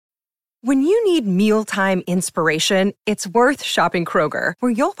When you need mealtime inspiration, it's worth shopping Kroger,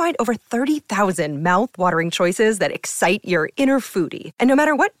 where you'll find over 30,000 mouth-watering choices that excite your inner foodie. And no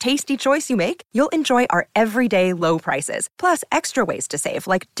matter what tasty choice you make, you'll enjoy our everyday low prices, plus extra ways to save,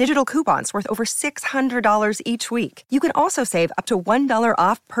 like digital coupons worth over $600 each week. You can also save up to $1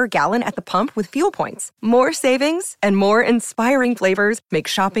 off per gallon at the pump with fuel points. More savings and more inspiring flavors make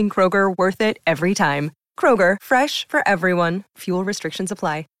shopping Kroger worth it every time. Kroger, fresh for everyone. Fuel restrictions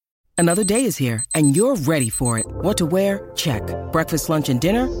apply. Another day is here, and you're ready for it. What to wear? Check. Breakfast, lunch, and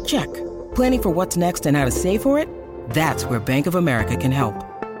dinner? Check. Planning for what's next and how to save for it? That's where Bank of America can help.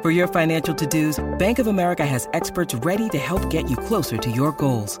 For your financial to-dos, Bank of America has experts ready to help get you closer to your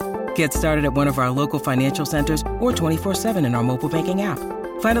goals. Get started at one of our local financial centers or 24/7 in our mobile banking app.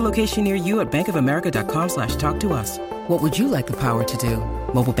 Find a location near you at bankofamerica.com/talktous. What would you like the power to do?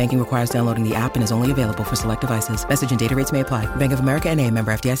 Mobile banking requires downloading the app and is only available for select devices. Message and data rates may apply. Bank of America N.A.,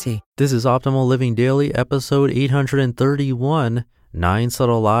 member FDIC. This is Optimal Living Daily, episode 831, 9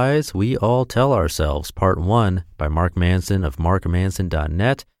 Subtle Lies We All Tell Ourselves, Part 1, by Mark Manson of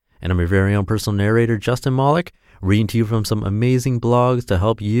markmanson.net. And I'm your very own personal narrator, Justin Malik, reading to you from some amazing blogs to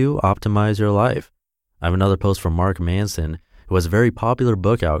help you optimize your life. I have another post from Mark Manson, who has a very popular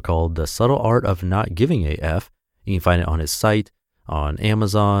book out called The Subtle Art of Not Giving a F. You can find it on his site, on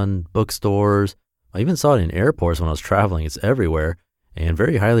Amazon, bookstores. I even saw it in airports when I was traveling. It's everywhere and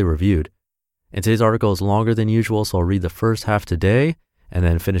very highly reviewed. And today's article is longer than usual, so I'll read the first half today and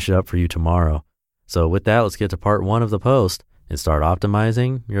then finish it up for you tomorrow. So with that, let's get to part 1 of the post and start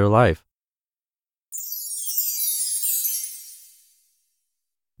optimizing your life.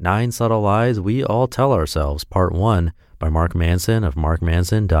 9 Subtle Lies We All Tell Ourselves, Part 1, by Mark Manson of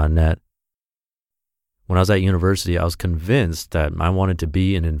markmanson.net. When I was at university, I was convinced that I wanted to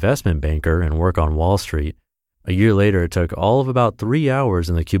be an investment banker and work on Wall Street. A year later, it took all of about 3 hours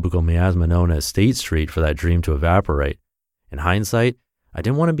in the cubicle miasma known as State Street for that dream to evaporate. In hindsight, I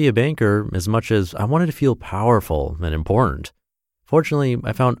didn't want to be a banker as much as I wanted to feel powerful and important. Fortunately,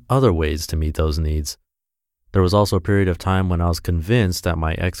 I found other ways to meet those needs. There was also a period of time when I was convinced that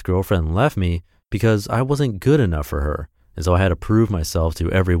my ex-girlfriend left me because I wasn't good enough for her, and so I had to prove myself to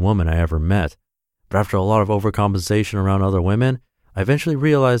every woman I ever met. But after a lot of overcompensation around other women, I eventually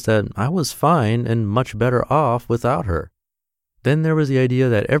realized that I was fine and much better off without her. Then there was the idea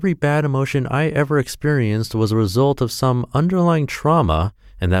that every bad emotion I ever experienced was a result of some underlying trauma,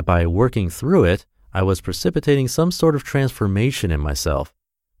 and that by working through it, I was precipitating some sort of transformation in myself.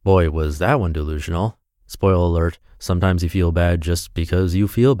 Boy, was that one delusional. Spoiler alert, sometimes you feel bad just because you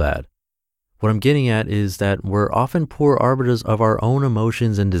feel bad. What I'm getting at is that we're often poor arbiters of our own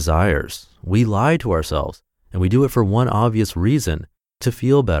emotions and desires. We lie to ourselves, and we do it for one obvious reason, to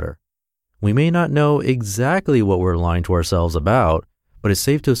feel better. We may not know exactly what we're lying to ourselves about, but it's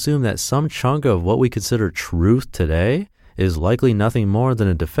safe to assume that some chunk of what we consider truth today is likely nothing more than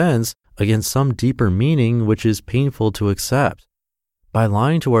a defense against some deeper meaning which is painful to accept. By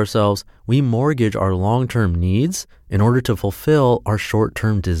lying to ourselves, we mortgage our long-term needs in order to fulfill our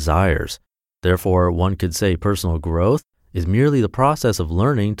short-term desires. Therefore, one could say personal growth is merely the process of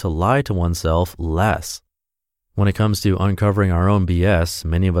learning to lie to oneself less. When it comes to uncovering our own BS,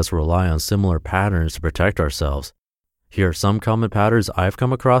 many of us rely on similar patterns to protect ourselves. Here are some common patterns I've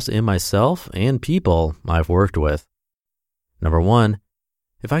come across in myself and people I've worked with. Number 1,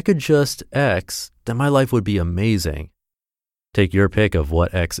 if I could just X, then my life would be amazing. Take your pick of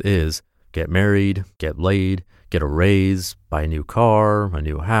what X is. Get married, get laid, get a raise, buy a new car, a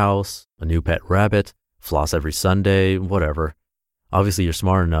new house, a new pet rabbit, floss every Sunday, whatever. Obviously, you're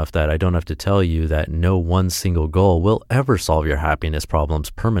smart enough that I don't have to tell you that no one single goal will ever solve your happiness problems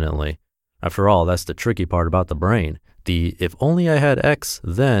permanently. After all, that's the tricky part about the brain. The if only I had X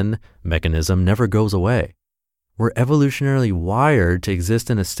then mechanism never goes away. We're evolutionarily wired to exist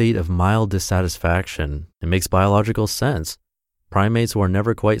in a state of mild dissatisfaction. It makes biological sense. Primates who are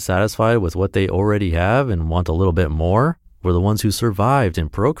never quite satisfied with what they already have and want a little bit more were the ones who survived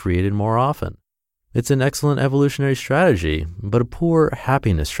and procreated more often. It's an excellent evolutionary strategy, but a poor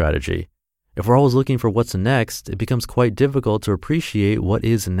happiness strategy. If we're always looking for what's next, it becomes quite difficult to appreciate what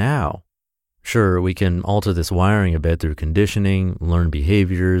is now. Sure, we can alter this wiring a bit through conditioning, learned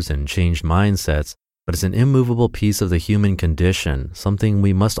behaviors, and changed mindsets, but it's an immovable piece of the human condition, something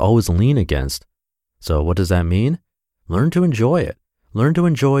we must always lean against. So what does that mean? Learn to enjoy it. Learn to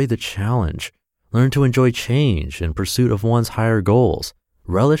enjoy the challenge. Learn to enjoy change in pursuit of one's higher goals.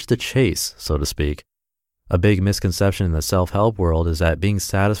 Relish the chase, so to speak. A big misconception in the self-help world is that being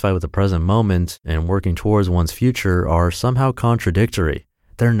satisfied with the present moment and working towards one's future are somehow contradictory.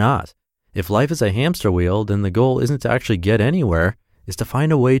 They're not. If life is a hamster wheel, then the goal isn't to actually get anywhere, is to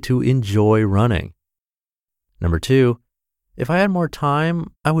find a way to enjoy running. Number 2, if I had more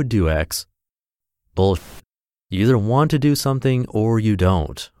time, I would do X. Bullshit. You either want to do something or you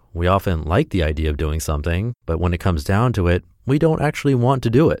don't. We often like the idea of doing something, but when it comes down to it, we don't actually want to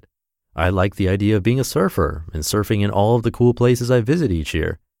do it. I like the idea of being a surfer and surfing in all of the cool places I visit each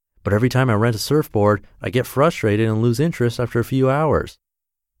year. But every time I rent a surfboard, I get frustrated and lose interest after a few hours.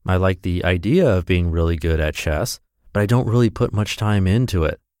 I like the idea of being really good at chess, but I don't really put much time into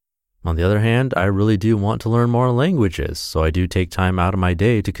it. On the other hand, I really do want to learn more languages, so I do take time out of my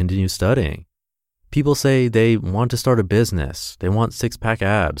day to continue studying. People say they want to start a business, they want six-pack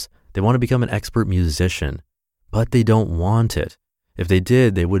abs, they want to become an expert musician, but they don't want it. If they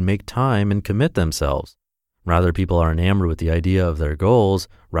did, they would make time and commit themselves. Rather, people are enamored with the idea of their goals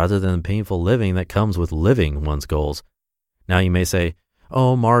rather than the painful living that comes with living one's goals. Now you may say,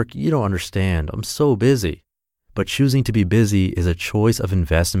 "Oh, Mark, you don't understand. I'm so busy." But choosing to be busy is a choice of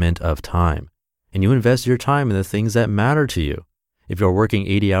investment of time. And you invest your time in the things that matter to you. If you're working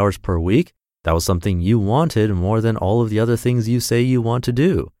 80 hours per week, that was something you wanted more than all of the other things you say you want to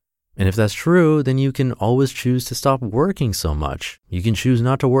do. And if that's true, then you can always choose to stop working so much. You can choose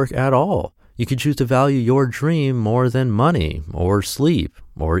not to work at all. You can choose to value your dream more than money or sleep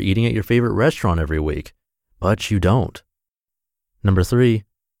or eating at your favorite restaurant every week. But you don't. Number 3,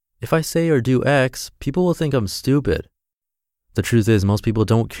 if I say or do X, people will think I'm stupid. The truth is, most people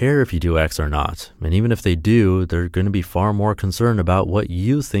don't care if you do X or not. And even if they do, they're going to be far more concerned about what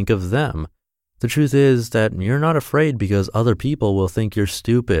you think of them. The truth is that you're not afraid because other people will think you're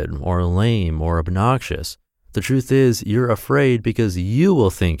stupid or lame or obnoxious. The truth is you're afraid because you will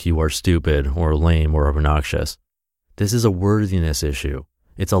think you are stupid or lame or obnoxious. This is a worthiness issue.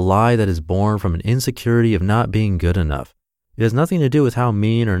 It's a lie that is born from an insecurity of not being good enough. It has nothing to do with how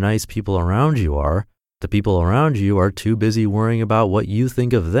mean or nice people around you are. The people around you are too busy worrying about what you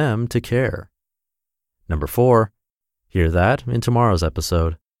think of them to care. Number 4, hear that in tomorrow's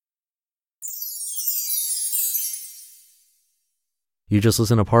episode. You just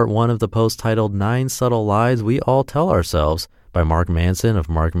listened to part 1 of the post titled 9 Subtle Lies We All Tell Ourselves by Mark Manson of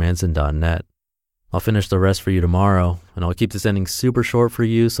markmanson.net. I'll finish the rest for you tomorrow, and I'll keep this ending super short for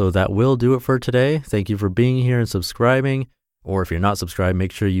you, so that will do it for today. Thank you for being here and subscribing. Or if you're not subscribed,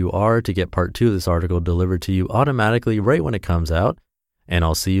 make sure you are to get part 2 of this article delivered to you automatically right when it comes out. And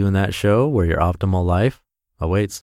I'll see you in that show where your optimal life awaits.